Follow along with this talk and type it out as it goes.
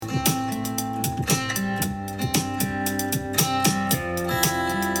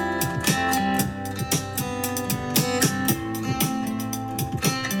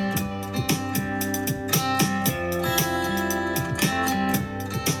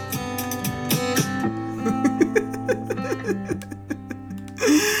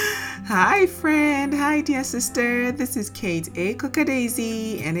Hi, friend. Hi, dear sister. This is Kate A.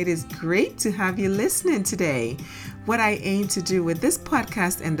 Cookadaisy, and it is great to have you listening today. What I aim to do with this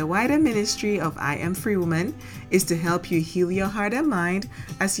podcast and the wider ministry of I Am Free Woman is to help you heal your heart and mind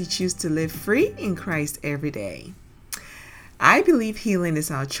as you choose to live free in Christ every day. I believe healing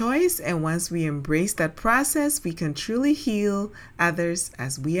is our choice, and once we embrace that process, we can truly heal others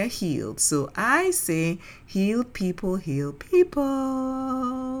as we are healed. So I say, heal people, heal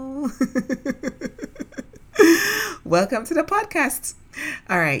people. Welcome to the podcast.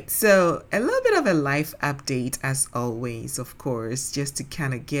 All right, so a little bit of a life update as always, of course, just to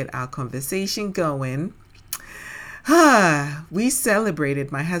kind of get our conversation going. My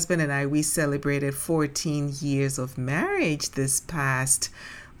husband and I, we celebrated 14 years of marriage this past,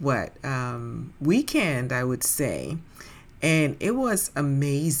 weekend, I would say. And it was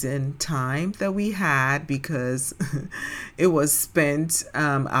amazing time that we had because it was spent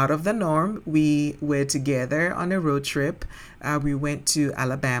out of the norm. We were together on a road trip. We went to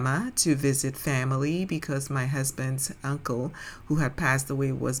Alabama to visit family because my husband's uncle, who had passed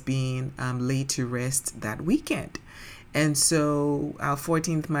away, was being laid to rest that weekend. And so our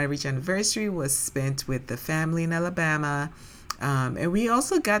 14th marriage anniversary was spent with the family in Alabama. And we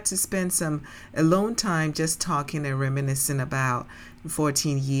also got to spend some alone time just talking and reminiscing about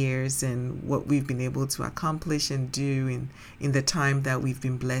 14 years and what we've been able to accomplish and do in the time that we've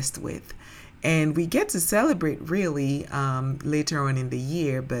been blessed with. And we get to celebrate really later on in the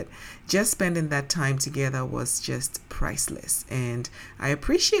year, but just spending that time together was just priceless. And I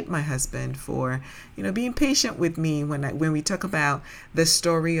appreciate my husband for, being patient with me when we talk about the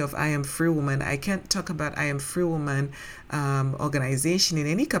story of I Am Free Woman. I can't talk about I Am Free Woman organization in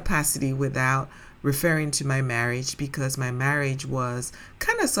any capacity without referring to my marriage, because my marriage was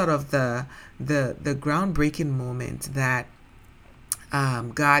kind of sort of the groundbreaking moment that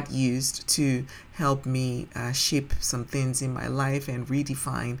God used to help me shape some things in my life and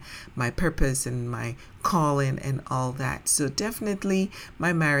redefine my purpose and my calling and all that. So definitely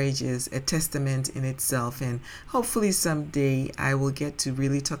my marriage is a testament in itself, and hopefully someday I will get to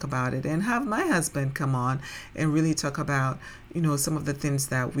really talk about it and have my husband come on and really talk about some of the things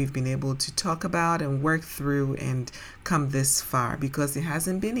that we've been able to talk about and work through and come this far, because it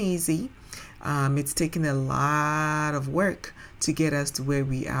hasn't been easy. It's taken a lot of work to get us to where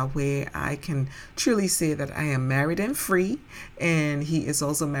we are, where I can truly say that I am married and free, and he is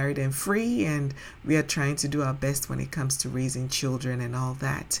also married and free, and we are trying to do our best when it comes to raising children and all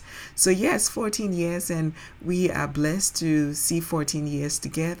that. So yes, 14 years, and we are blessed to see 14 years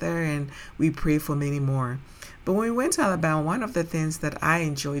together, and we pray for many more. But when we went to Alabama, one of the things that I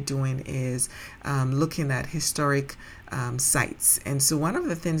enjoy doing is looking at historic sites. And so one of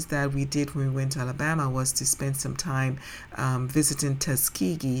the things that we did when we went to Alabama was to spend some time visiting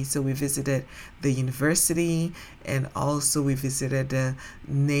Tuskegee. So we visited the university, and also we visited the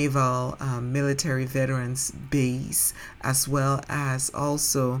Naval Military Veterans Base, as well as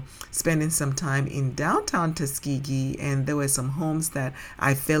also spending some time in downtown Tuskegee. And there were some homes that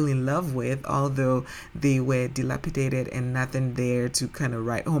I fell in love with, although they were dilapidated and nothing there to kind of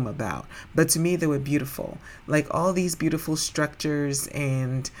write home about. But to me, they were beautiful. Like all these beautiful structures,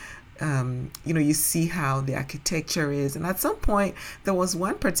 and you see how the architecture is. And at some point, there was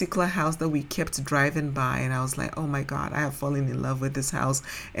one particular house that we kept driving by, and I was like, oh my God, I have fallen in love with this house,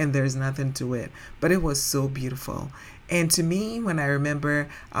 and there's nothing to it. But it was so beautiful. And to me, when I remember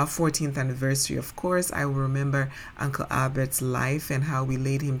our 14th anniversary, of course, I will remember Uncle Albert's life and how we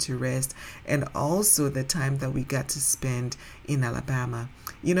laid him to rest, and also the time that we got to spend in Alabama.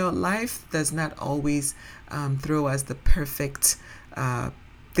 Life does not always throw us the perfect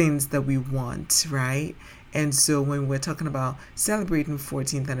things that we want, right? And so when we're talking about celebrating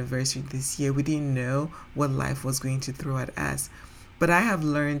 14th anniversary this year, we didn't know what life was going to throw at us. But I have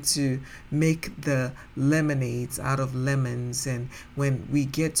learned to make the lemonades out of lemons, and when we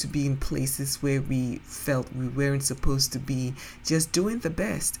get to be in places where we felt we weren't supposed to be, just doing the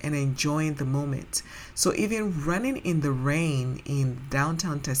best and enjoying the moment. So even running in the rain in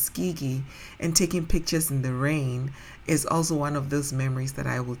downtown Tuskegee and taking pictures in the rain is also one of those memories that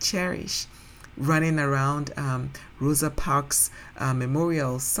I will cherish. Running around Rosa Parks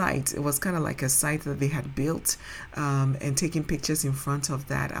memorial site. It was kind of like a site that they had built, and taking pictures in front of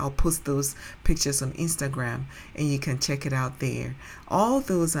that. I'll post those pictures on Instagram, and you can check it out there. All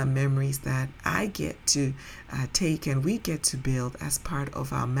those are memories that I get to take, and we get to build as part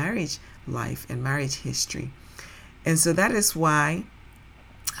of our marriage life and marriage history. And so that is why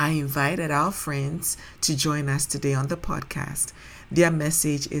I invited our friends to join us today on the podcast. Their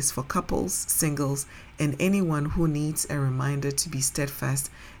message is for couples, singles, and anyone who needs a reminder to be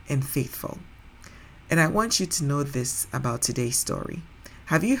steadfast and faithful. And I want you to know this about today's story.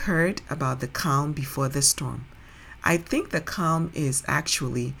 Have you heard about the calm before the storm? I think the calm is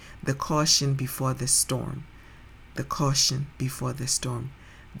actually the caution before the storm. The caution before the storm.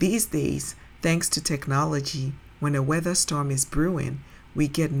 These days, thanks to technology, when a weather storm is brewing, we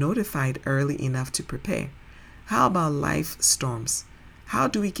get notified early enough to prepare. How about life storms? How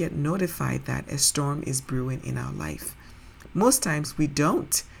do we get notified that a storm is brewing in our life? Most times we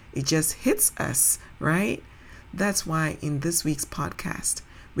don't. It just hits us, right? That's why in this week's podcast,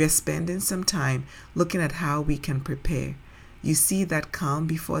 we are spending some time looking at how we can prepare. You see that calm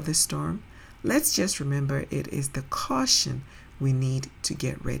before the storm? Let's just remember it is the caution we need to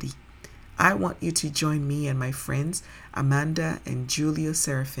get ready. I want you to join me and my friends, Amanda and Julio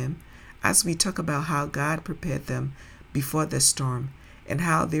Seraphim, as we talk about how God prepared them before the storm and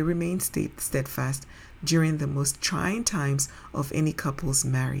how they remained steadfast during the most trying times of any couple's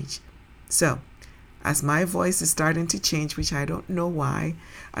marriage. So, as my voice is starting to change, which I don't know why.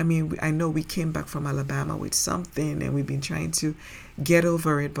 I mean, I know we came back from Alabama with something and we've been trying to get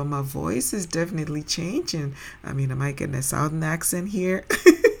over it, but my voice is definitely changing. I mean, am I getting a southern accent here?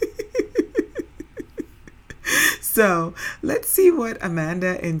 So let's see what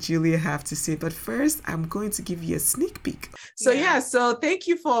Amanda and Julia have to say. But first, I'm going to give you a sneak peek. So so thank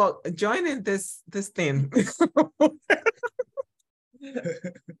you for joining this thing.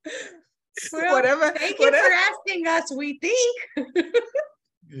 Well, thank you for asking us, we think.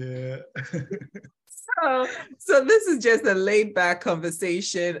 Yeah. So this is just a laid back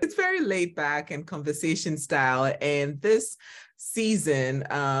conversation. It's very laid back and conversation style. And this season,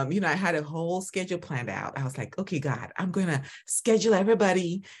 I had a whole schedule planned out. I was like, okay, God, I'm going to schedule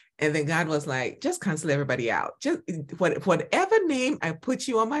everybody. And then God was like, just cancel everybody out. Just whatever name I put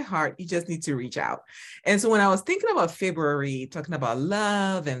you on my heart, you just need to reach out. And so when I was thinking about February, talking about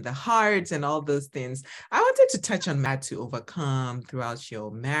love and the hearts and all those things, I wanted to touch on that to overcome throughout your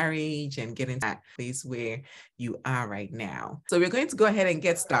marriage and get into that place where you are right now. So we're going to go ahead and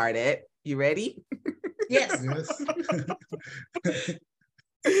get started. You ready? Yes.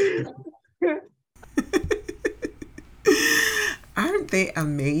 Aren't they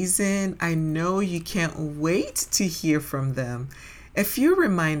amazing? I know you can't wait to hear from them. A few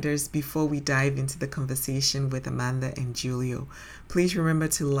reminders before we dive into the conversation with Amanda and Julio. Please remember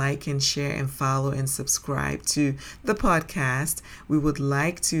to like and share and follow and subscribe to the podcast. We would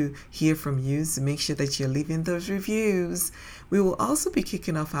like to hear from you, so make sure that you're leaving those reviews. We will also be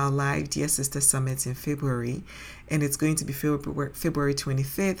kicking off our live Dear Sister Summit in February, and it's going to be February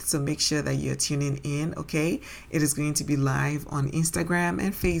 25th, so make sure that you're tuning in, okay? It is going to be live on Instagram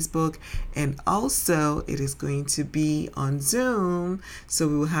and Facebook, and also it is going to be on Zoom, so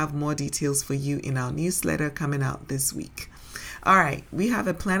we will have more details for you in our newsletter coming out this week. All right, we have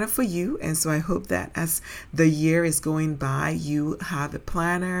a planner for you, and so I hope that as the year is going by, you have a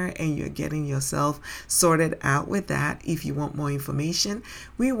planner and you're getting yourself sorted out with that. If you want more information,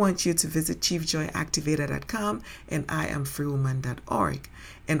 we want you to visit chiefjoyactivator.com and iamfreewoman.org,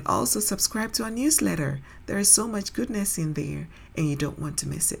 and also subscribe to our newsletter. There is so much goodness in there, and you don't want to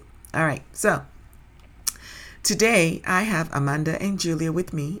miss it. All right, so today, I have Amanda and Julia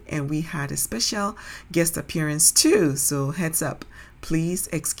with me, and we had a special guest appearance too, so heads up. Please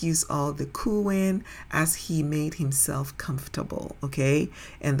excuse all the cooing as he made himself comfortable, okay?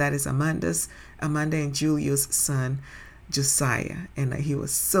 And that is Amanda and Julio's son, Josiah, and he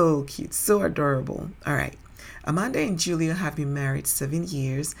was so cute, so adorable. All right. Amanda and Julio have been married 7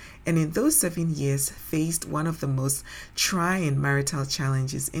 years, and in those 7 years faced one of the most trying marital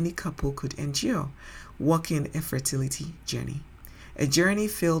challenges any couple could endure: walking a fertility journey. A journey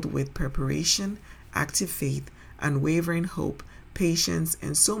filled with preparation, active faith, unwavering hope, patience,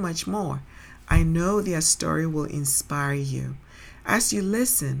 and so much more. I know their story will inspire you. As you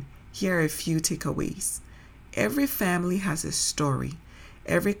listen, here are a few takeaways. Every family has a story.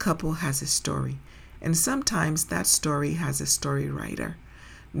 Every couple has a story. And sometimes that story has a story writer.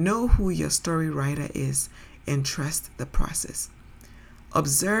 Know who your story writer is and trust the process.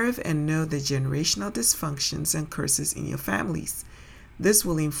 Observe and know the generational dysfunctions and curses in your families. This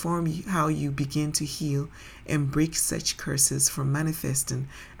will inform you how you begin to heal and break such curses from manifesting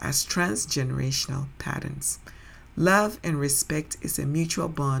as transgenerational patterns. Love and respect is a mutual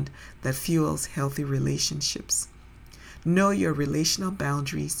bond that fuels healthy relationships. Know your relational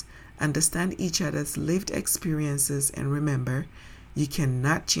boundaries, understand each other's lived experiences, and remember, you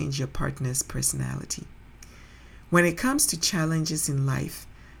cannot change your partner's personality. When it comes to challenges in life,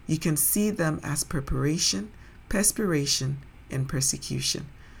 you can see them as preparation, perspiration, and persecution.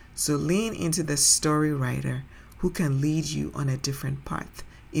 So lean into the story writer who can lead you on a different path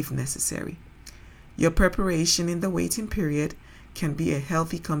if necessary. Your preparation in the waiting period can be a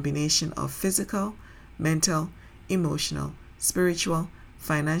healthy combination of physical, mental, emotional, spiritual,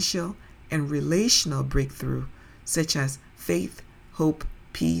 financial, and relational breakthrough, such as faith, hope,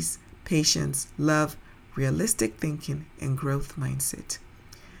 peace, patience, love, realistic thinking, and growth mindset.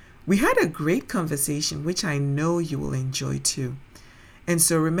 We had a great conversation, which I know you will enjoy too. And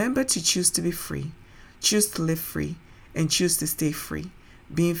so remember to choose to be free, choose to live free, and choose to stay free,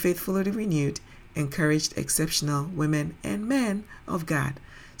 being faithfully renewed, encouraged, exceptional women and men of God.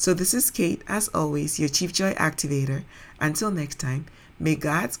 So this is Kate, as always, your Chief Joy Activator. Until next time, may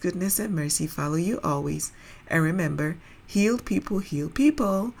God's goodness and mercy follow you always. And remember, healed people heal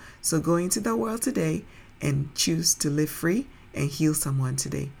people. So go into the world today and choose to live free and heal someone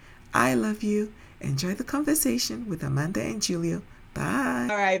today. I love you. Enjoy the conversation with Amanda and Julio. Bye.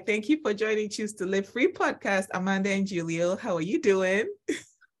 All right. Thank you for joining Choose to Live Free podcast, Amanda and Julio. How are you doing?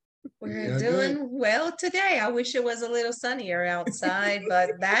 We're doing well today. I wish it was a little sunnier outside,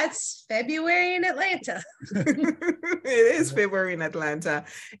 but that's February in Atlanta. It is February in Atlanta.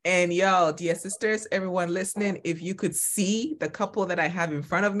 And y'all, dear sisters, everyone listening, if you could see the couple that I have in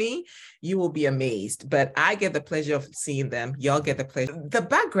front of me, you will be amazed. But I get the pleasure of seeing them. Y'all get the pleasure. The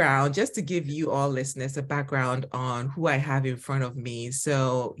background, just to give you all listeners a background on who I have in front of me.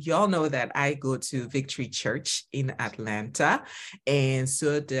 So y'all know that I go to Victory Church in Atlanta. And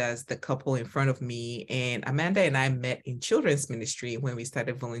so does the couple in front of me. And Amanda and I met in children's ministry when we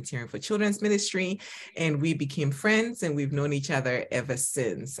started volunteering for children's ministry, and we became friends, and we've known each other ever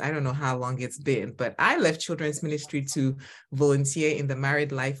since. I don't know how long it's been, but I left children's ministry to volunteer in the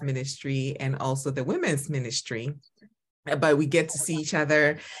married life ministry and also the women's ministry. But we get to see each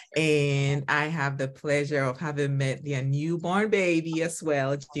other, and I have the pleasure of having met their newborn baby as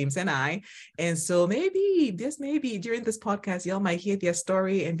well, James and I. And so maybe during this podcast, y'all might hear their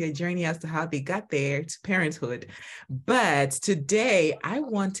story and their journey as to how they got there to parenthood. But today I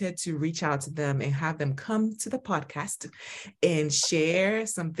wanted to reach out to them and have them come to the podcast and share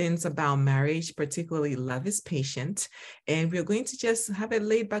some things about marriage, particularly love is patient. And we're going to just have a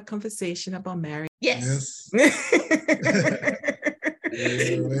laid back conversation about marriage. Yes.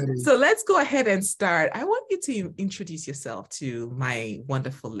 So let's go ahead and start. I want you to introduce yourself to my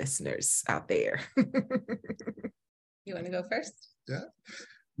wonderful listeners out there. You want to go first? Yeah.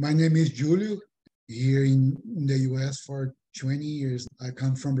 My name is Julio, here in the US for 20 years. I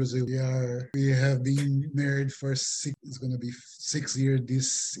come from Brazil. We have been married for it's going to be 6 years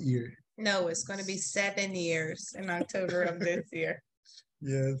this year. No, it's going to be 7 years in October of this year.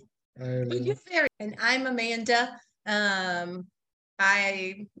 Yes. And I'm Amanda.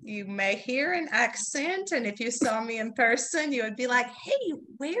 You may hear an accent, and if you saw me in person, you would be like, "Hey,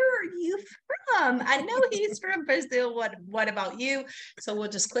 where are you from?" I know he's from Brazil. What about you? So we'll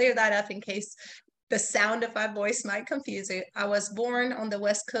just clear that up in case the sound of my voice might confuse you. I was born on the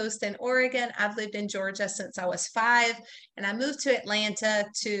West Coast in Oregon. I've lived in Georgia since I was 5, and I moved to Atlanta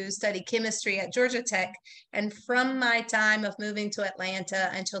to study chemistry at Georgia Tech. And from my time of moving to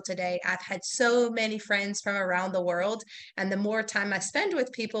Atlanta until today, I've had so many friends from around the world. And the more time I spend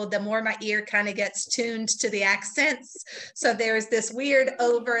with people, the more my ear kind of gets tuned to the accents. So there's this weird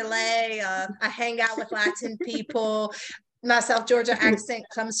overlay. I hang out with Latin people. My South Georgia accent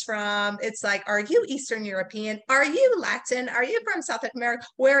comes from, it's like, are you Eastern European? Are you Latin? Are you from South America?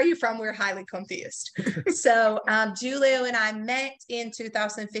 Where are you from? We're highly confused. So Julio and I met in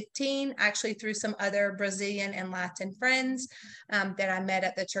 2015, actually through some other Brazilian and Latin friends that I met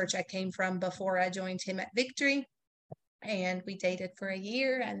at the church I came from before I joined him at Victory. And we dated for a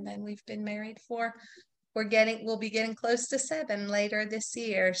year, and then we've been married for, we'll be getting close to 7 later this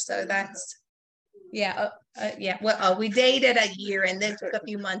year. So that's, Well, we dated a year and then took a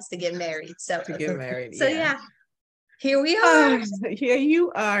few months to get married. So here we are. Here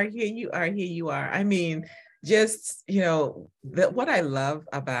you are. I mean, just, what I love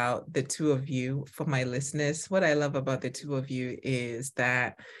about the two of you, for my listeners, what I love about the two of you is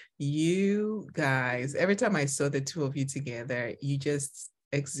that you guys, every time I saw the two of you together, you just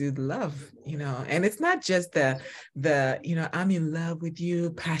exude love, and it's not just the I'm in love with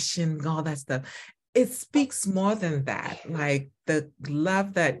you, passion, all that stuff. It speaks more than that, like the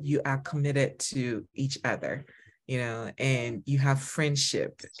love that you are committed to each other, and you have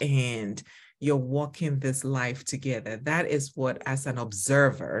friendship and you're walking this life together. That is what, as an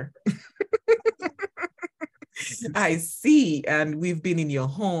observer, I see. And we've been in your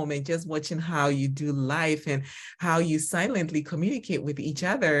home and just watching how you do life and how you silently communicate with each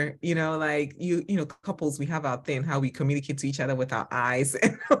other. Like couples, we have our thing, how we communicate to each other with our eyes.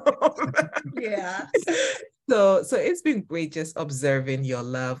 Yeah. So it's been great just observing your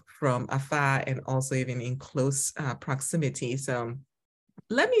love from afar and also even in close proximity. So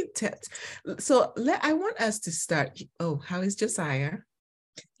I want us to start. Oh, how is Josiah?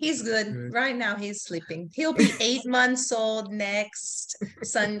 He's good. Right now he's sleeping. He'll be 8 months old next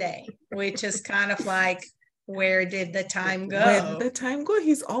Sunday, which is kind of like, where did the time go? Where did the time go?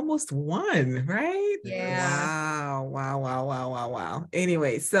 He's almost 1, right? Yeah. Wow.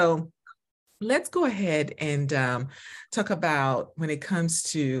 Anyway, so let's go ahead and talk about when it comes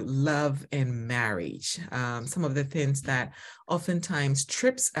to love and marriage, some of the things that oftentimes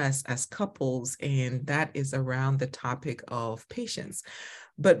trips us as couples, and that is around the topic of patience.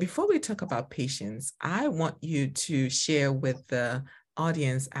 But before we talk about patience, I want you to share with the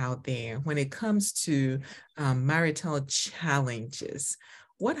audience out there when it comes to marital challenges.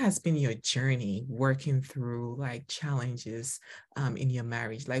 What has been your journey working through like challenges in your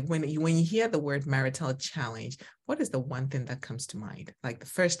marriage? Like when you hear the word marital challenge, what is the one thing that comes to mind? Like the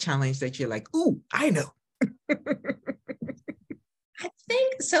first challenge that you're like, ooh, I know. I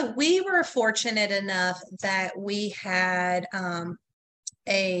think so. We were fortunate enough that we had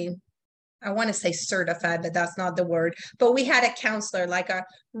I want to say certified, but that's not the word. But we had a counselor, like a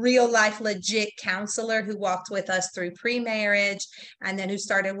real life, legit counselor who walked with us through pre-marriage and then who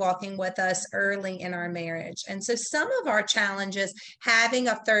started walking with us early in our marriage. And so some of our challenges, having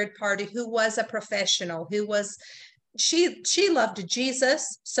a third party who was a professional, who was she loved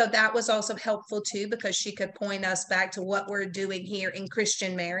Jesus, so that was also helpful too, because she could point us back to what we're doing here in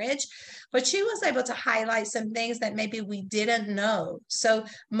Christian marriage. But she was able to highlight some things that maybe we didn't know. So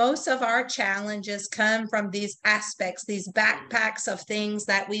most of our challenges come from these aspects, these backpacks of things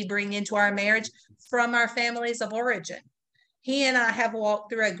that we bring into our marriage from our families of origin. He and I have walked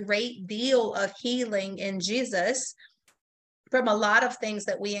through a great deal of healing in Jesus from a lot of things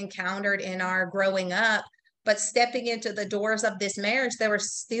that we encountered in our growing up. But stepping into the doors of this marriage, there were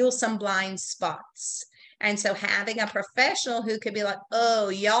still some blind spots. And so having a professional who could be like, oh,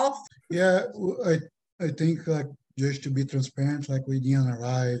 y'all. Yeah, I think like just to be transparent, like we didn't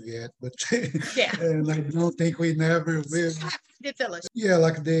arrive yet, but Yeah. and I don't think we never will. Yeah,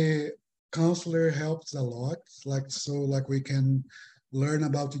 like the counselor helps a lot, like so like we can learn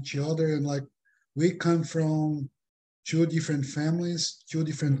about each other, and like we come from 2 different families, 2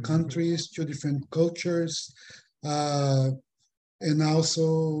 different countries, 2 different cultures, and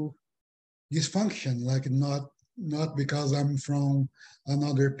also dysfunction. Like not because I'm from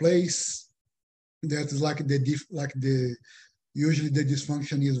another place. That is like the usually the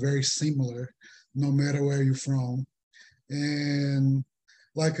dysfunction is very similar, no matter where you're from. And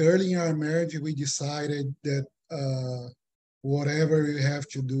like early in our marriage, we decided that whatever we have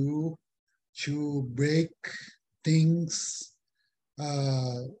to do to break things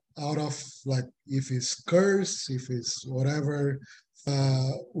out of, like, if it's curse, if it's whatever,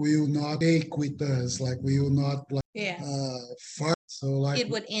 we will not take with us, like we will not like fight. So like it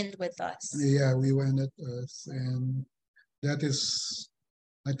would end with us. Yeah, we went at us, and that is,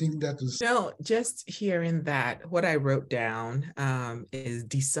 I think that is. No, just hearing that, what I wrote down is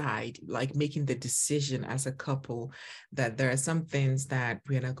decide, like making the decision as a couple that there are some things that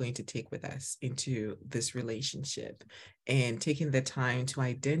we're not going to take with us into this relationship, and taking the time to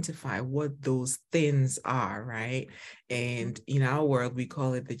identify what those things are, right? And in our world, we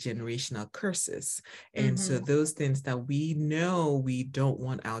call it the generational curses. And so those things that we know we don't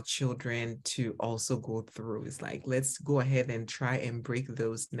want our children to also go through, is like, let's go ahead and try and break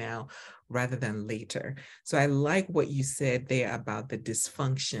those now rather than later. So I like what you said there about the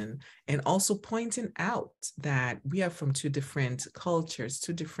dysfunction, and also pointing out that we are from 2 different cultures,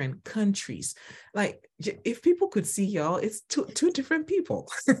 2 different countries. Like, if people could see y'all, it's two different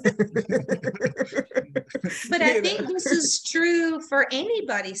people. But I think this is true for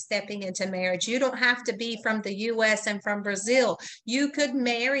anybody stepping into marriage. You don't have to be from the US and from Brazil. You could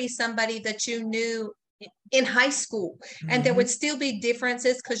marry somebody that you knew in high school, and there would still be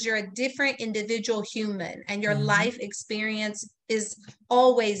differences because you're a different individual human and your life experience is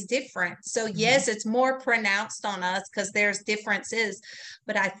always different. So yes, it's more pronounced on us because there's differences,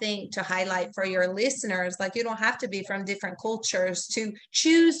 but I think to highlight for your listeners, like, you don't have to be from different cultures to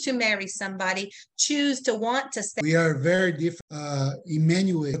choose to marry somebody, choose to want to stay. We are very different in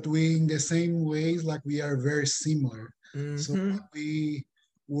many ways, but we in the same ways, like we are very similar. So we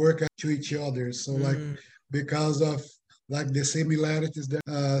work to each other. So like, because of like the similarities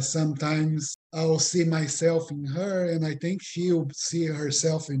that sometimes I'll see myself in her, and I think she'll see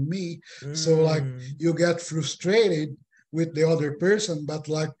herself in me. So like you get frustrated with the other person, but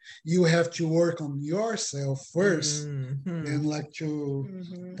like you have to work on yourself first, and like to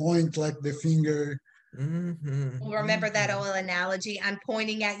point like the finger. Remember that old analogy? I'm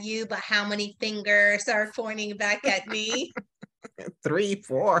pointing at you, but how many fingers are pointing back at me? 3,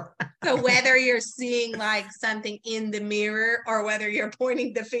 4. So whether you're seeing like something in the mirror or whether you're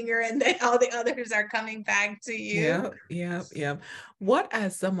pointing the finger and then all the others are coming back to you. Yeah. What are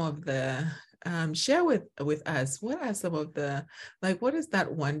some of the share with us, what are some of the, like, what is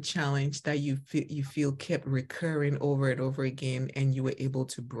that one challenge that you feel kept recurring over and over again and you were able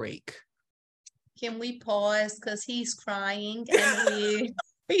to break? Can we pause? Because he's crying and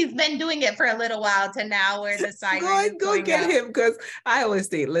he's been doing it for a little while to now where the siren is Go going get up. him, because I always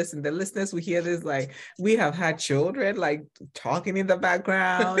say, listen, the listeners will hear this, like we have had children like talking in the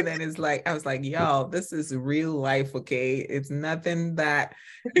background and it's like, I was like, yo, this is real life, okay? It's nothing that,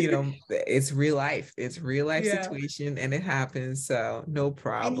 it's real life. It's real life situation and it happens, so no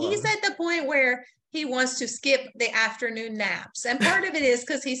problem. And he's at the point where he wants to skip the afternoon naps. And part of it is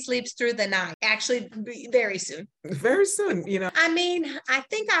because he sleeps through the night, actually very soon. Very soon, I mean, I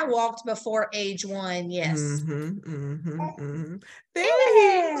think I walked before age 1, yes. There he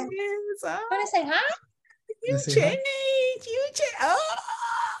is. Oh. Want to say hi? You changed. Oh.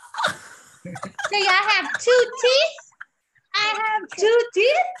 Say, I have 2 teeth. I have 2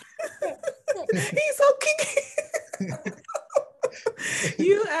 teeth. He's so kinky.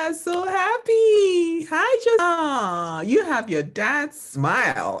 You are so happy. Hi, you have your dad's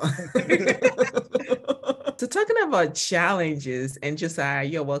smile. So talking about challenges, and Josiah,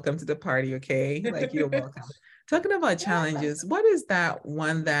 you're welcome to the party, okay? Like, you're welcome. Talking about challenges, what is that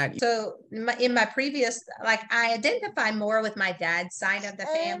one that... So in my previous, like, I identify more with my dad's side of the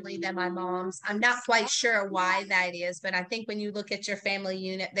family than my mom's. I'm not quite sure why that is, but I think when you look at your family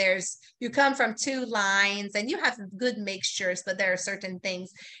unit, you come from 2 lines and you have good mixtures, but there are certain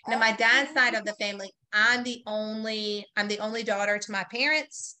things. Now, my dad's side of the family, I'm the only daughter to my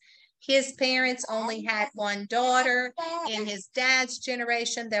parents. His parents only had 1 daughter. In his dad's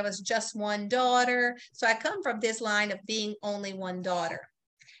generation, there was just 1 daughter. So I come from this line of being only 1 daughter.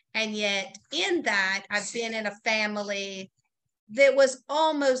 And yet in that, I've been in a family that was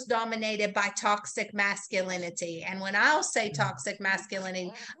almost dominated by toxic masculinity. And when I'll say toxic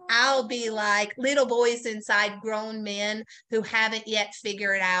masculinity, I'll be like little boys inside grown men who haven't yet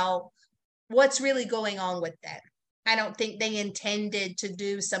figured out what's really going on with them. I don't think they intended to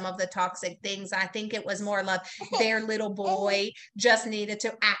do some of the toxic things. I think it was more like their little boy just needed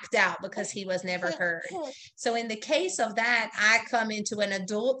to act out because he was never heard. So in the case of that, I come into an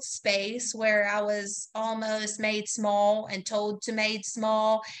adult space where I was almost made small and told to made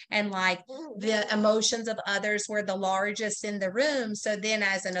small, and like the emotions of others were the largest in the room. So then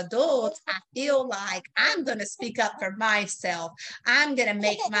as an adult, I feel like I'm going to speak up for myself. I'm going to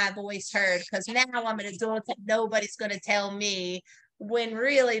make my voice heard because now I'm an adult and nobody's going to tell me, when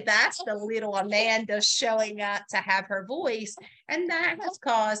really that's the little Amanda showing up to have her voice. And that has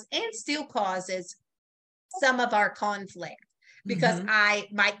caused and still causes some of our conflict because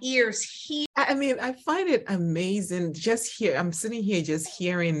my ears hear. I mean, I find it amazing I'm sitting here just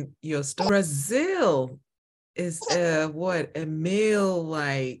hearing your story. Brazil is a male,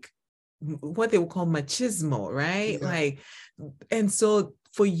 like what they would call machismo, right? Yeah. Like, and so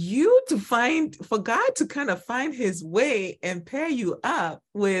for God to kind of find his way and pair you up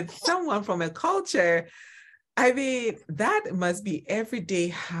with someone from a culture, I mean, that must be every day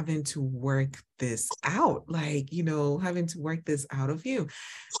having to work this out, like, having to work this out of you.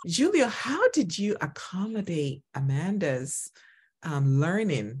 Julio, how did you accommodate Amanda's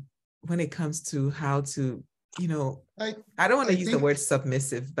learning when it comes to how to, I don't want to use the word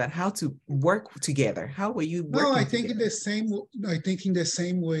submissive, but how to work together? How were you working together? I think in the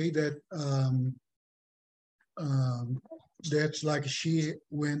same way that that's like she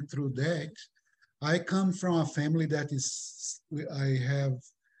went through that. I come from a family I have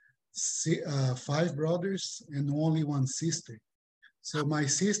 5 brothers and only 1 sister. So my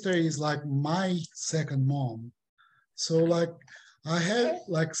sister is like my second mom. So like I have,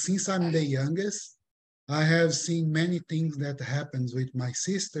 like, since I'm the youngest, I have seen many things that happens with my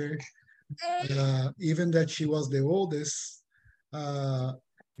sister, even that she was the oldest,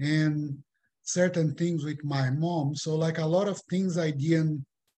 and certain things with my mom. So like a lot of things I didn't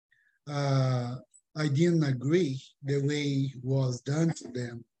agree the way it was done to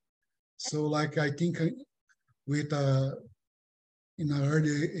them. So like I think with in an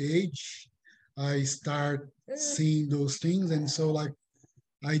early age, I start seeing those things. And so like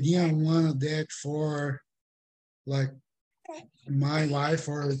I didn't want that for like my wife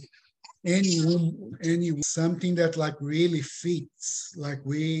or any something that like really fits, like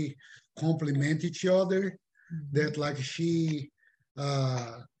we complement each other, that like she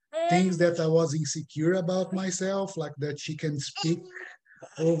things that I was insecure about myself, like that she can speak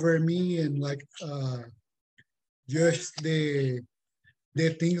over me, and like just the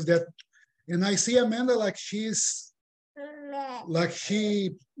things that, and I see Amanda like she's like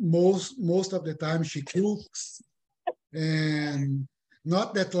she most of the time she cooks, and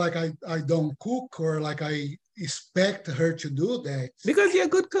not that like I don't cook or like I expect her to do that. Because you're a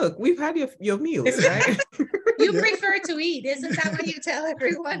good cook. We've had your meals, right? You Yeah. prefer to eat, isn't that what you tell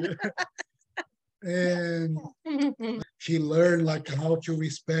everyone? And she learned like how to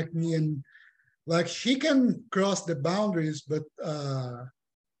respect me, and like she can cross the boundaries, but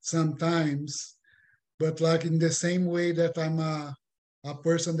sometimes, but like in the same way that I'm a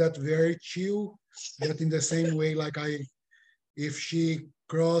person that very chill, that in the same way like I, if she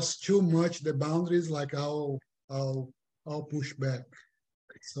cross too much the boundaries, like I'll I'll push back.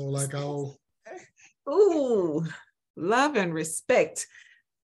 So like I'll Ooh, love and respect.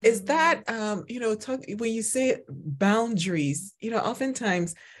 Is that talk when you say boundaries,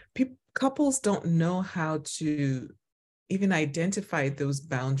 oftentimes couples don't know how to even identify those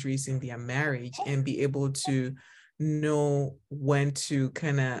boundaries in their marriage and be able to know when to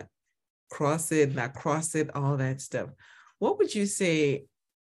kind of cross it, not cross it, all that stuff. What would you say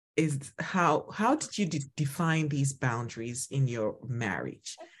is how did you define these boundaries in your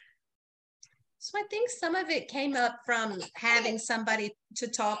marriage? So I think some of it came up from having somebody to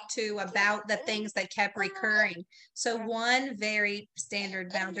talk to about the things that kept recurring. So one very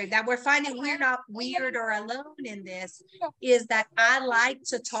standard boundary that we're finding we're not weird or alone in this is that I like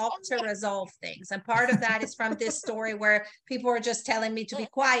to talk to resolve things. And part of that is from this story where people are just telling me to be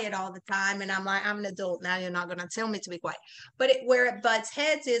quiet all the time. And I'm like, I'm an adult now. You're not going to tell me to be quiet. But where it butts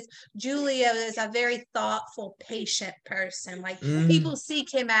heads is Julio is a very thoughtful, patient person. Like people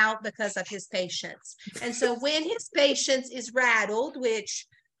seek him out because of his patience. And so when his patience is rattled, which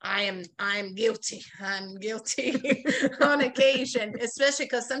I'm guilty. I'm guilty on occasion, especially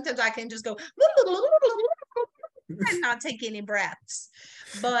because sometimes I can just go and not take any breaths.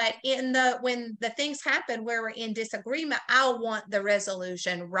 But when the things happen where we're in disagreement, I'll want the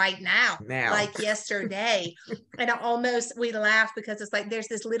resolution right now. Like yesterday. And we laugh because it's like there's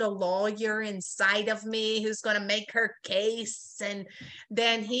this little lawyer inside of me who's going to make her case, and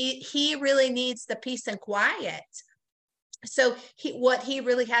then he really needs the peace and quiet. So what he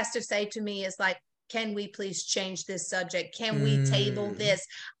really has to say to me is like, can we please change this subject? Can we table this?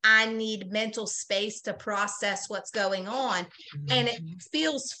 I need mental space to process what's going on. And it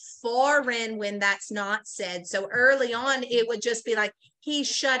feels foreign when that's not said. So early on, it would just be like, he's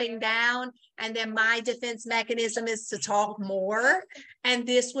shutting down. And then my defense mechanism is to talk more. And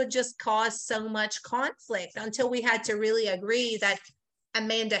this would just cause so much conflict until we had to really agree that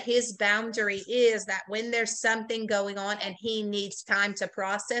Amanda, his boundary is that when there's something going on and he needs time to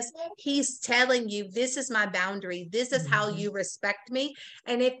process, he's telling you, this is my boundary. This is how you respect me.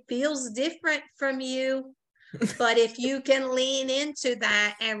 And it feels different from you. But if you can lean into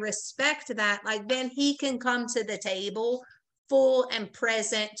that and respect that, like then he can come to the table full and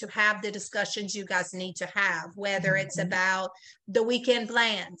present to have the discussions you guys need to have, whether it's about the weekend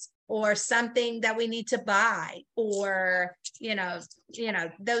plans or something that we need to buy, or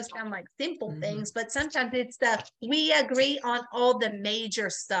those sound like simple things, but sometimes it's we agree on all the major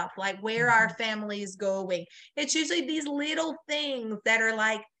stuff, like where our family is going. It's usually these little things that are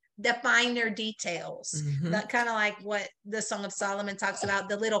like the finer details, that kind of like what the Song of Solomon talks about,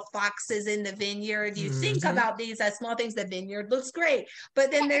 the little foxes in the vineyard. You think about these as small things. The vineyard looks great,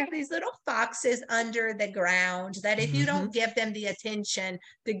 but then there's these little foxes under the ground that if you don't give them the attention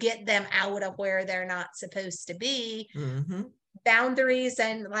to get them out of where they're not supposed to be, boundaries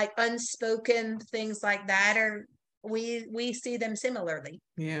and like unspoken things like that are, we see them similarly.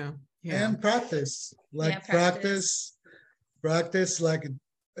 And practice, like practice like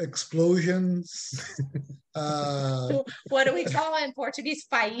explosions. What do we call it in Portuguese?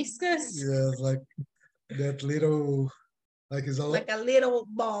 Faíscas. Yeah, like that little, like it's like a little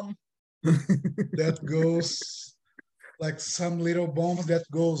bomb that goes, like some little bomb that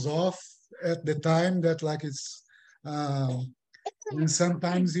goes off at the time that like it's and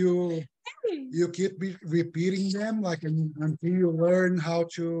sometimes you keep repeating them like until you learn how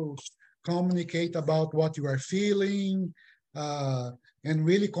to communicate about what you are feeling, and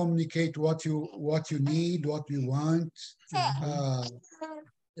really communicate what you need, what you want.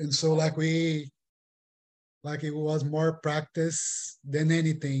 And so like it was more practice than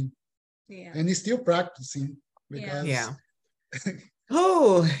anything. Yeah. And he's still practicing because Yeah.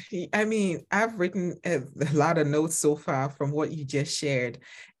 Oh, I mean, I've written a lot of notes so far from what you just shared.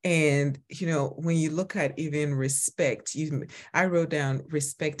 And, when you look at even respect, I wrote down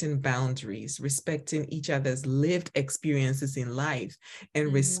respecting boundaries, respecting each other's lived experiences in life,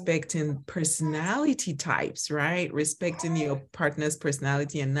 and respecting personality types, right? Respecting your partner's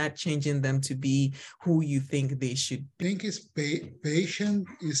personality and not changing them to be who you think they should be. I think patient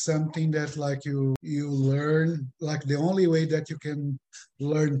is something that like you learn, like the only way that you can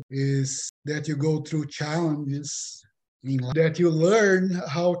learn is that you go through challenges in life, that you learn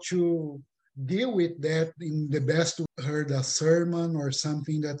how to deal with that in the best way. Heard a sermon or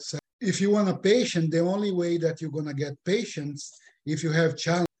something that said, if you want a patient, the only way that you're gonna get patience if you have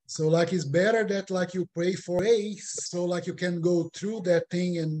challenge. So like it's better that like you pray for grace, so like you can go through that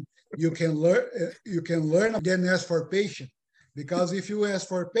thing and you can learn then ask for patience. Because if you ask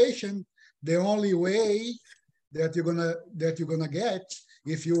for patience, the only way that you're gonna get,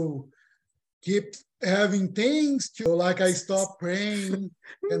 if you keep having things to, so like I stop praying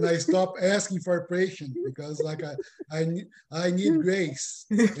and I stop asking for patience, because like I need grace.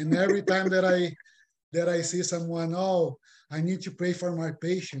 And every time that I see someone, oh, I need to pray for my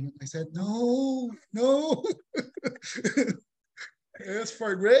patient, I said, no. Ask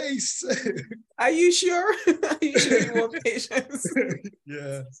for grace. Are you sure? Are you sure you want patience?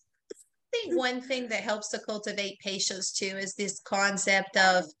 Yeah. I think one thing that helps to cultivate patience too is this concept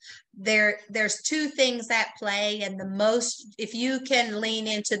of there's two things at play, and if you can lean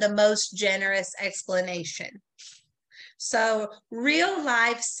into the most generous explanation. So real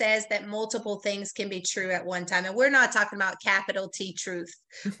life says that multiple things can be true at one time. And we're not talking about capital T truth.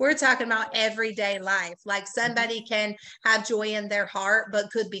 We're talking about everyday life. Like somebody can have joy in their heart,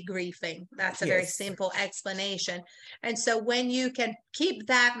 but could be grieving. That's a very simple explanation. And so when you can keep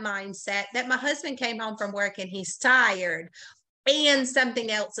that mindset that my husband came home from work and he's tired, and something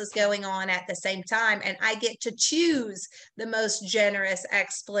else is going on at the same time, and I get to choose the most generous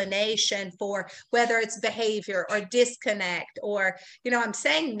explanation for whether it's behavior or disconnect, or I'm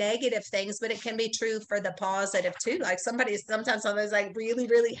saying negative things, but it can be true for the positive too. Like somebody's like really,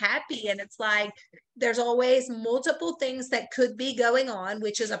 really happy, and it's like there's always multiple things that could be going on,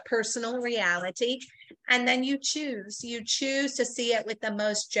 which is a personal reality. And then you choose to see it with the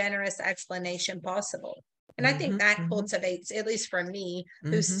most generous explanation possible. And I think that cultivates, at least for me,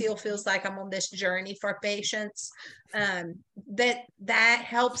 who still feels like I'm on this journey for patience, that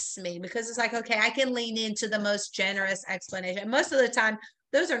helps me, because it's like, okay, I can lean into the most generous explanation. Most of the time,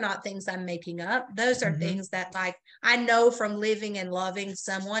 those are not things I'm making up. Those are things that like I know from living and loving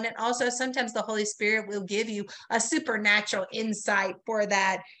someone. And also sometimes the Holy Spirit will give you a supernatural insight for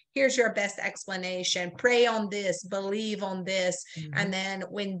that. Here's your best explanation. Pray on this, believe on this. And then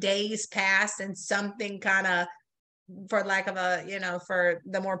when days pass and something kind of, for lack of for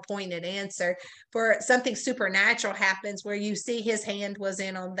the more pointed answer, for something supernatural happens where you see his hand was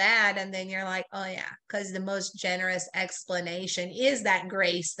in on that, and then you're like, oh yeah, because the most generous explanation is that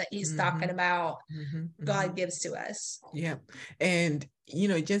grace that he's talking about, God gives to us. Yeah. And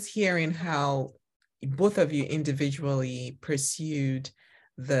just hearing how both of you individually pursued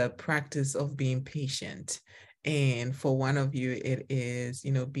the practice of being patient. And for one of you, it is,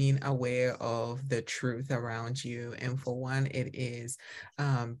 being aware of the truth around you. And for one, it is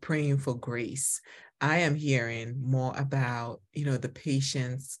praying for grace. I am hearing more about, the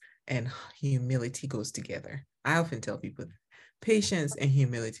patience and humility goes together. I often tell people patience and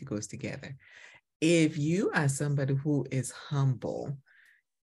humility goes together. If you are somebody who is humble,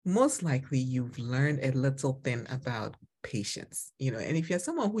 most likely you've learned a little thing about patience, and if you're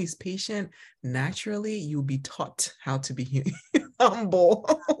someone who is patient, naturally you'll be taught how to be humble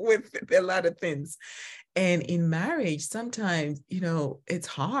with a lot of things. And in marriage, sometimes, it's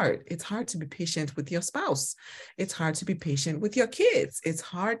hard. It's hard to be patient with your spouse. It's hard to be patient with your kids. It's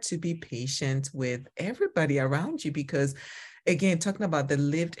hard to be patient with everybody around you, because again, talking about the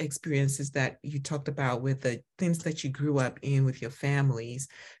lived experiences that you talked about with the things that you grew up in with your families,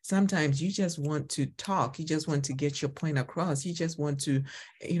 sometimes you just want to talk. You just want to get your point across. You just want to,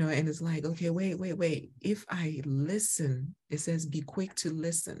 and it's like, okay, wait. If I listen, it says be quick to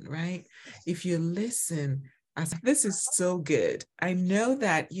listen, right? If you listen, this is so good. I know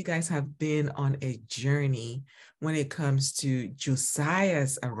that you guys have been on a journey when it comes to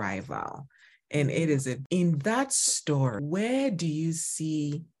Josiah's arrival. And it is in that story, where do you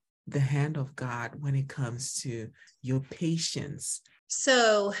see the hand of God when it comes to your patience?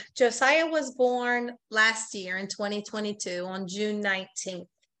 So Josiah was born last year in 2022 on June 19th.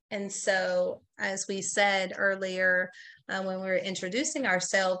 And so, as we said earlier, when we were introducing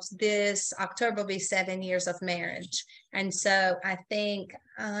ourselves, this October will be 7 years of marriage. And so I think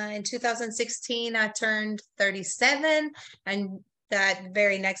in 2016, I turned 37, and that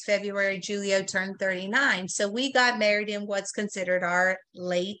very next February, Julio turned 39. So we got married in what's considered our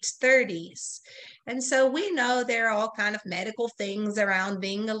late 30s. And so we know there are all kind of medical things around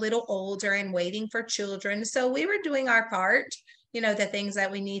being a little older and waiting for children. So we were doing our part, the things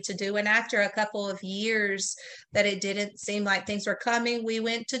that we need to do. And after a couple of years that it didn't seem like things were coming, we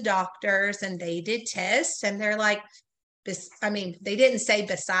went to doctors and they did tests, and they're like, they didn't say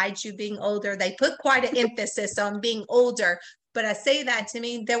besides you being older. They put quite an emphasis on being older. But I say that to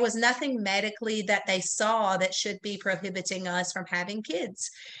mean there was nothing medically that they saw that should be prohibiting us from having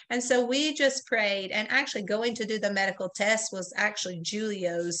kids. And so we just prayed, and actually going to do the medical test was actually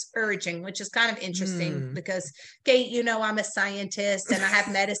Julio's urging, which is kind of interesting because, Kate, I'm a scientist and I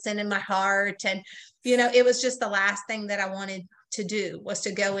have medicine in my heart. And, it was just the last thing that I wanted to do, was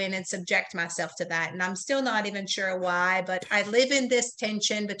to go in and subject myself to that. And I'm still not even sure why, but I live in this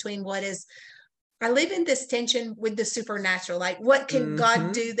tension with the supernatural. Like, what can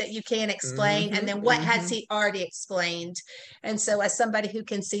God do that you can't explain? And then what has he already explained? And so as somebody who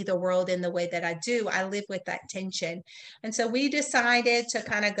can see the world in the way that I do, I live with that tension. And so we decided to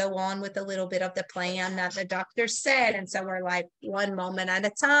kind of go on with a little bit of the plan that the doctor said. And so we're like, one moment at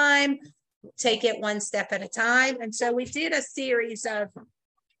a time, take it one step at a time. And so we did a series of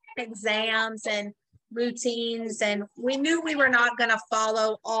exams and routines, and we knew we were not going to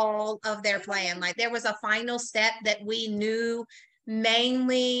follow all of their plan. Like, there was a final step that we knew,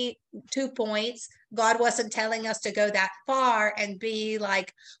 mainly 2 points. God wasn't telling us to go that far and be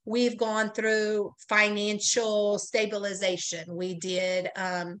like, we've gone through financial stabilization. We did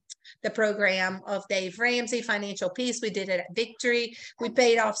the program of Dave Ramsey, Financial Peace. We did it at Victory. We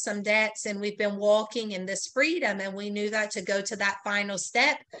paid off some debts, and we've been walking in this freedom. And we knew that to go to that final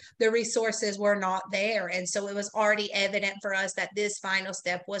step, the resources were not there. And so it was already evident for us that this final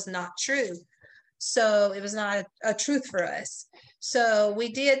step was not true. So it was not a truth for us. So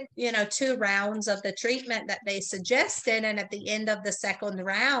we did, 2 rounds of the treatment that they suggested. And at the end of the second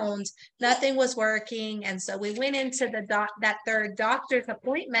round, nothing was working. And so we went into that third doctor's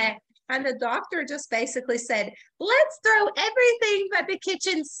appointment, and the doctor just basically said, let's throw everything but the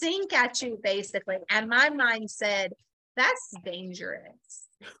kitchen sink at you, basically. And my mind said, that's dangerous.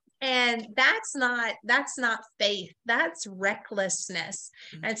 And that's not faith, that's recklessness.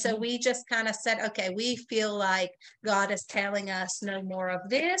 And so we just kind of said, okay, we feel like God is telling us no more of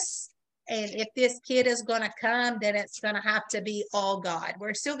this. And if this kid is going to come, then it's going to have to be all God.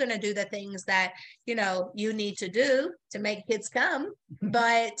 We're still going to do the things that, you need to do to make kids come.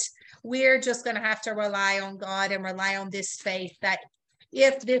 But we're just going to have to rely on God and rely on this faith that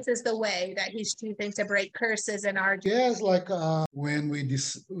if this is the way that he's choosing to break curses in our. Yes, like when we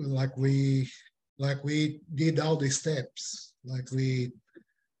did all the steps, like we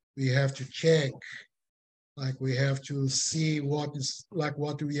have to check, like we have to see what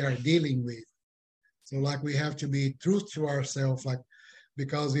we are dealing with. So like we have to be true to ourselves, like,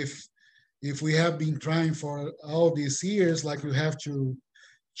 because if we have been trying for all these years, like you have to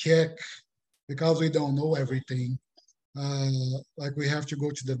check, because we don't know everything. Like we have to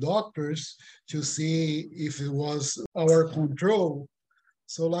go to the doctors to see if it was our control.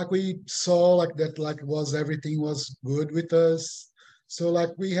 So like we saw like that, like everything was good with us. So like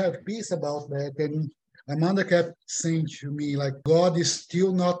we have peace about that. And Amanda kept saying to me, like, God is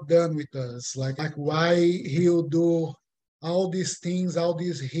still not done with us. Like why he'll do all these things, all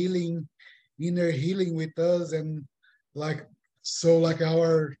this healing, inner healing with us. And like, so like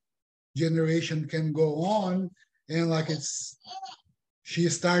our generation can go on. And like she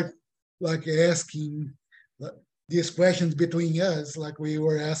started like asking these questions between us, like we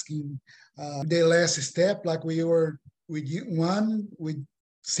were asking the last step, like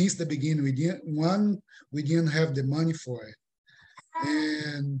since the beginning, we didn't have the money for it.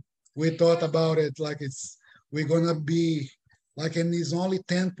 And we thought about it, like we're gonna be like, and it's only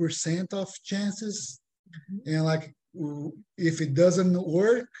 10% of chances. And like, if it doesn't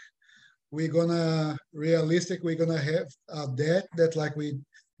work, we're gonna have a debt that like we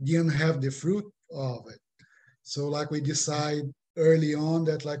didn't have the fruit of it. So like we decide early on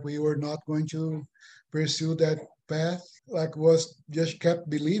that like we were not going to pursue that path, like was just kept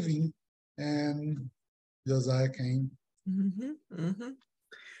believing, and Josiah came.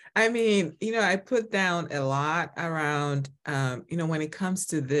 I mean, I put down a lot around, when it comes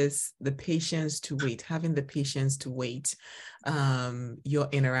to this, the patience to wait, having the patience to wait, your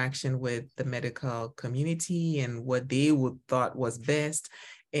interaction with the medical community and what they would thought was best.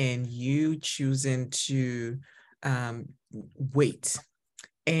 and you choosing to wait.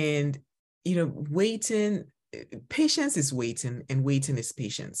 And, waiting, patience is waiting, and waiting is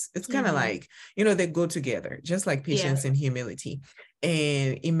patience. It's kind of like, they go together, just like patience and humility.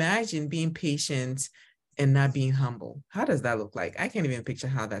 And imagine being patient and not being humble. How does that look like? I can't even picture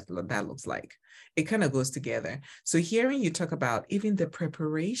how that looks like. It kind of goes together. So hearing you talk about even the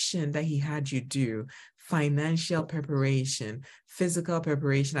preparation that he had you do, financial preparation, physical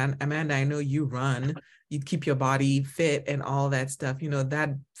preparation. And Amanda, I know you run, you keep your body fit and all that stuff,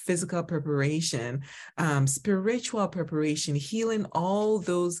 that physical preparation, spiritual preparation, healing all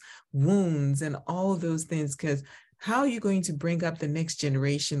those wounds and all those things. Because how are you going to bring up the next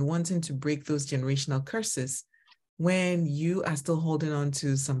generation wanting to break those generational curses when you are still holding on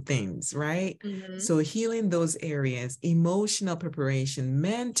to some things, right? So healing those areas, emotional preparation,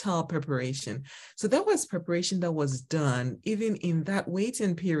 mental preparation. So that was preparation that was done even in that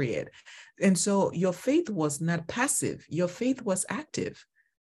waiting period. And so your faith was not passive. Your faith was active.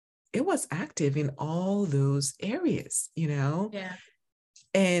 It was active in all those areas, Yeah.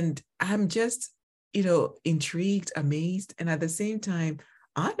 And I'm just, intrigued, amazed, and at the same time,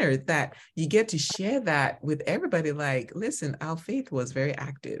 honored that you get to share that with everybody. Like, listen, our faith was very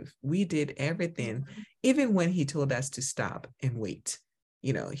active. We did everything, even when he told us to stop and wait.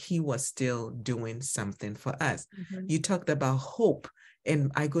 He was still doing something for us. You talked about hope.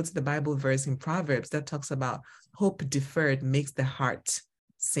 And I go to the Bible verse in Proverbs that talks about hope deferred makes the heart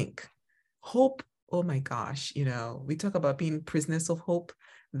sink. Hope, oh my gosh, we talk about being prisoners of hope.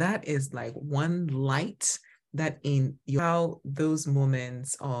 That is like one light that in how those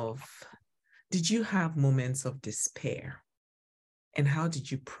moments of, did you have moments of despair? And how did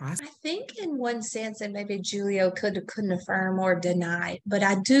you process? I think in one sense, and maybe Julio couldn't affirm or deny, but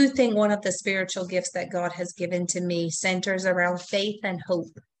I do think one of the spiritual gifts that God has given to me centers around faith and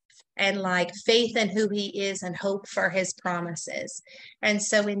hope. And like faith in who he is and hope for his promises. And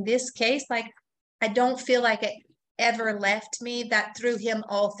so in this case, like, I don't feel like it ever left me that through him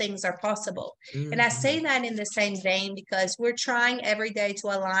all things are possible. And I say that in the same vein because we're trying every day to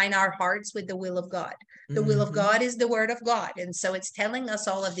align our hearts with the will of God. The will of God is the word of God. And so it's telling us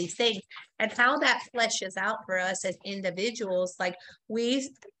all of these things and how that fleshes out for us as individuals. Like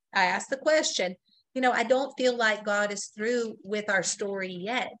I asked the question, I don't feel like God is through with our story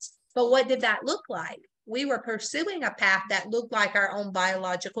yet. But what did that look like? We were pursuing a path that looked like our own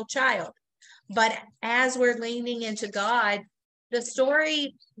biological child. But as we're leaning into God, the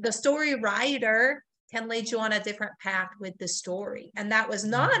story writer can lead you on a different path with the story. And that was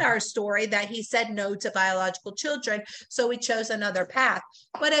not our story, that he said no to biological children. So we chose another path.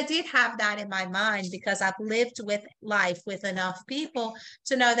 But I did have that in my mind because I've lived with life with enough people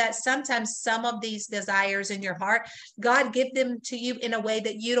to know that sometimes some of these desires in your heart, God give them to you in a way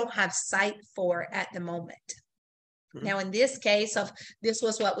that you don't have sight for at the moment. Now, in this case this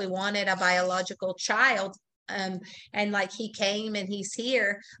was what we wanted, a biological child. And like he came and he's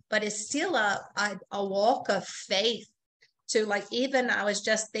here, but it's still a walk of faith to, like, even I was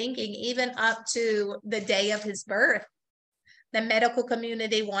just thinking, even up to the day of his birth, the medical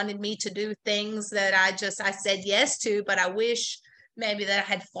community wanted me to do things that I said yes to, but I wish maybe that I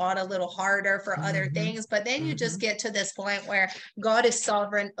had fought a little harder for other things. But then you just get to this point where God is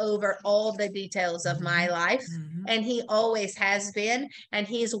sovereign over all the details of my life. And he always has been, and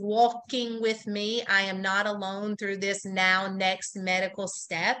he's walking with me. I am not alone through this next medical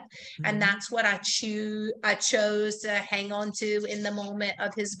step. And that's what I chose to hang on to in the moment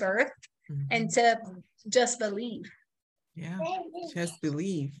of his birth, and to just believe. Yeah, just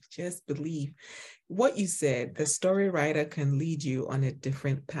believe, just believe. What you said, the story writer can lead you on a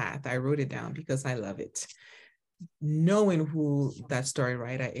different path. I wrote it down because I love it. Knowing who that story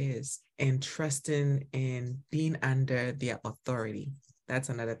writer is and trusting and being under their authority. That's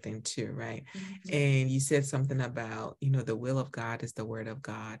another thing too, right? And you said something about, the will of God is the word of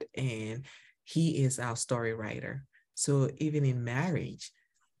God, and he is our story writer. So even in marriage,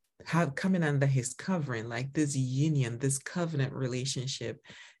 coming under his covering, like this union, this covenant relationship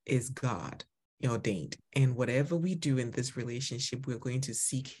is God ordained. And whatever we do in this relationship, we're going to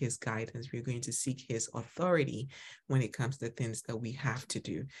seek his guidance. We're going to seek his authority when it comes to things that we have to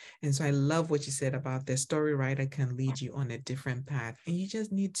do. And so I love what you said about the story writer can lead you on a different path. And you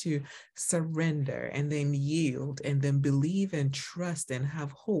just need to surrender and then yield and then believe and trust and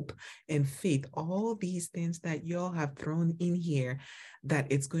have hope and faith. All these things that y'all have thrown in here, that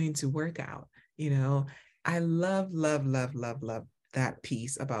it's going to work out. I love that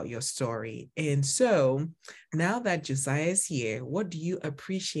piece about your story. And so now that Josiah is here, what do you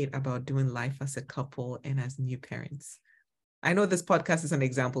appreciate about doing life as a couple and as new parents? I know this podcast is an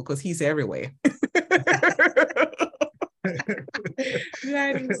example because he's everywhere.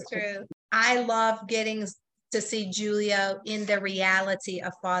 That is true. I love getting to see Julio in the reality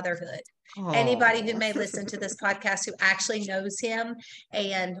of fatherhood. Anybody who may listen to this podcast who actually knows him,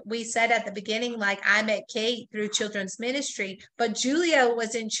 and we said at the beginning, like, I met Kate through children's ministry, but Julio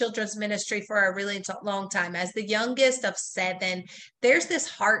was in children's ministry for a really long time. As the youngest of 7, there's this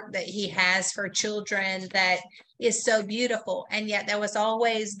heart that he has for children that is so beautiful, and yet there was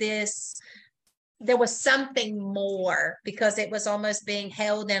always this, there was something more, because it was almost being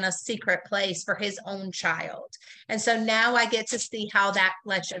held in a secret place for his own child. And so now I get to see how that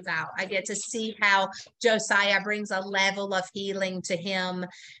fleshes out. I get to see how Josiah brings a level of healing to him,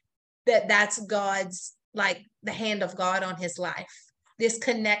 that's God's, like the hand of God on his life. This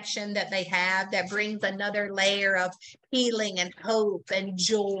connection that they have that brings another layer of healing and hope and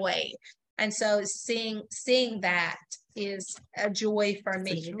joy. And so seeing that is a joy for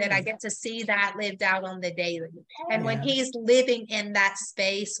me, that I get to see that lived out on the daily. And when he's living in that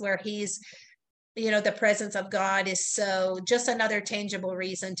space where he's, the presence of God is so just another tangible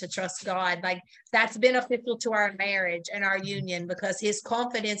reason to trust God. Like, that's beneficial to our marriage and our union, because his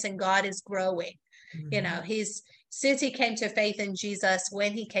confidence in God is growing. He's, since he came to faith in Jesus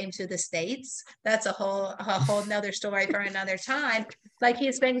when he came to the States, that's a whole nother story for another time. Like,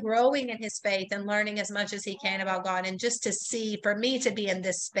 he's been growing in his faith and learning as much as he can about God. And just to see, for me to be in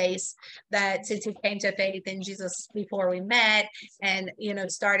this space, that since he came to faith in Jesus before we met and,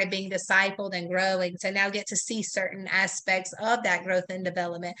 started being discipled and growing, to now get to see certain aspects of that growth and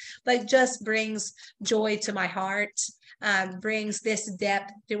development, like, just brings joy to my heart. Brings this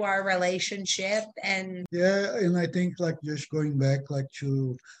depth to our relationship. And I think, like, just going back, like,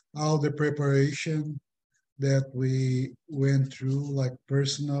 to all the preparation that we went through, like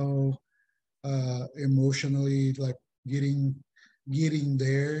personal, emotionally, like getting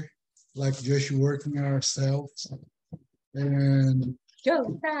there, like just working ourselves. And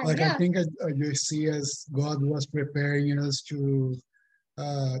I think I just see as God was preparing us to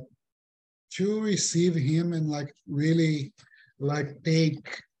receive him, and like really like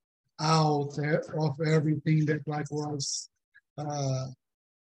take out of everything that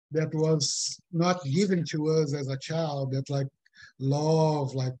was not given to us as a child, that like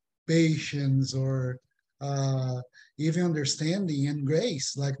love, like patience, or even understanding and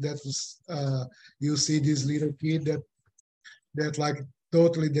grace. Like, that was you see this little kid that like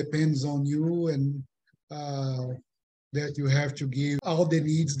totally depends on you, and that you have to give all the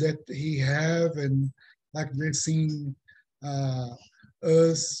needs that he have, and like they're seeing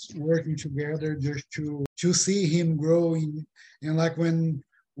us working together just to see him growing. And like when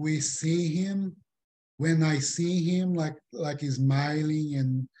I see him, like he's smiling,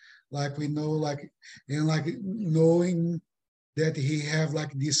 and like we know, like, and like knowing that he have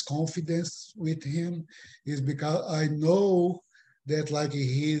like this confidence with him, is because I know that like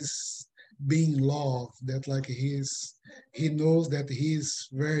he's being loved, that like he knows that he's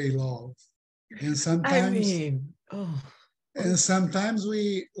very loved. And sometimes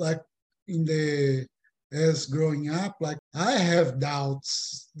we, like, in the as growing up, like I have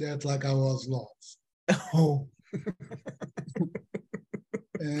doubts that like I was loved. Oh.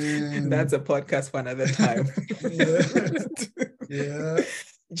 And that's a podcast for another time.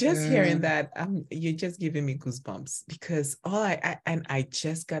 Just hearing that, you're just giving me goosebumps, because I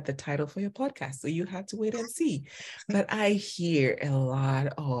just got the title for your podcast, so you have to wait and see. But I hear a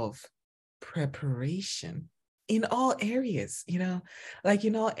lot of preparation in all areas, like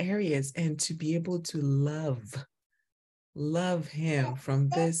in all areas, and to be able to love him from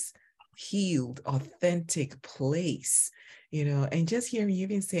this healed, authentic place, and just hearing you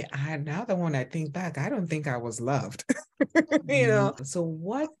even say, now the one I think back, I don't think I was loved. So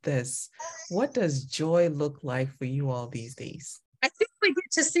what does joy look like for you all these days? I think we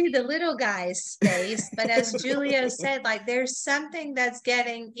get to see the little guy's face, but as Julio said, like, there's something that's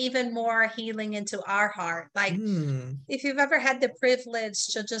getting even more healing into our heart. Like, if you've ever had the privilege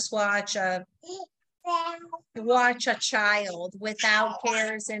to just watch a child without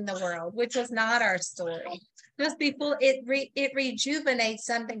cares in the world, which was not our story, just before it rejuvenates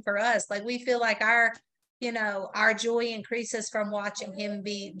something for us. Like, we feel like our joy increases from watching him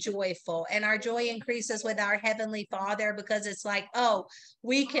be joyful, and our joy increases with our Heavenly Father, because it's like, oh,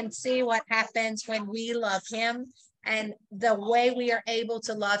 we can see what happens when we love him. And the way we are able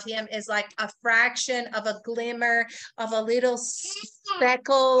to love him is like a fraction of a glimmer of a little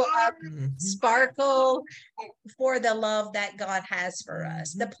speckle of sparkle for the love that God has for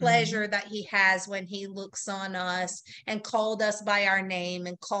us, the pleasure that he has when he looks on us and called us by our name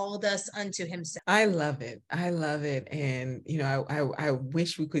and called us unto himself. I love it. I love it. And I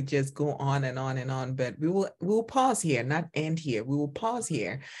wish we could just go on and on and on, but we'll pause here, not end here. We will pause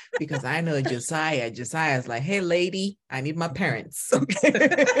here because I know Josiah's like, hey lady, I need my parents.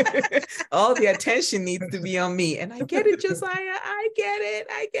 Okay. All the attention needs to be on me. And I get it, Josiah. I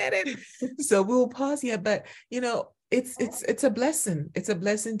get it. So we will pause here. But it's a blessing. It's a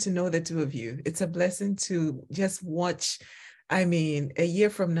blessing to know the two of you. It's a blessing to just watch. I mean, a year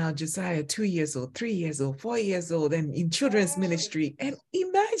from now, Josiah, 2 years old, 3 years old, 4 years old, and in children's ministry. And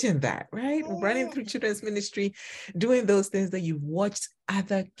imagine that, right? Running through children's ministry, doing those things that you've watched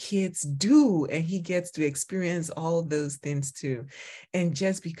other kids do. And he gets to experience all those things too. And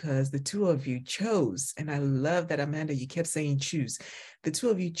just because the two of you chose, and I love that, Amanda, you kept saying choose. The two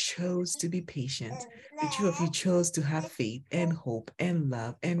of you chose to be patient. The two of you chose to have faith and hope and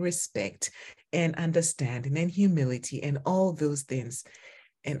love and respect and understanding and humility and all those things.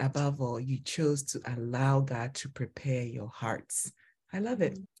 And above all, you chose to allow God to prepare your hearts. I love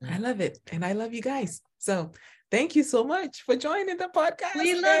it. I love it. And I love you guys. So thank you so much for joining the podcast.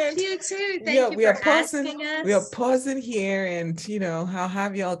 We love you too. Thank you for asking us. We are pausing here, and I'll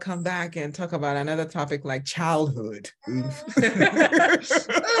have y'all come back and talk about another topic like childhood. Oh,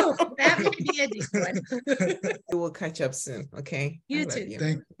 that would be a deep one. We will catch up soon. Okay. You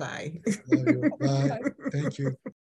too. Bye. Love you. Bye. Thank you.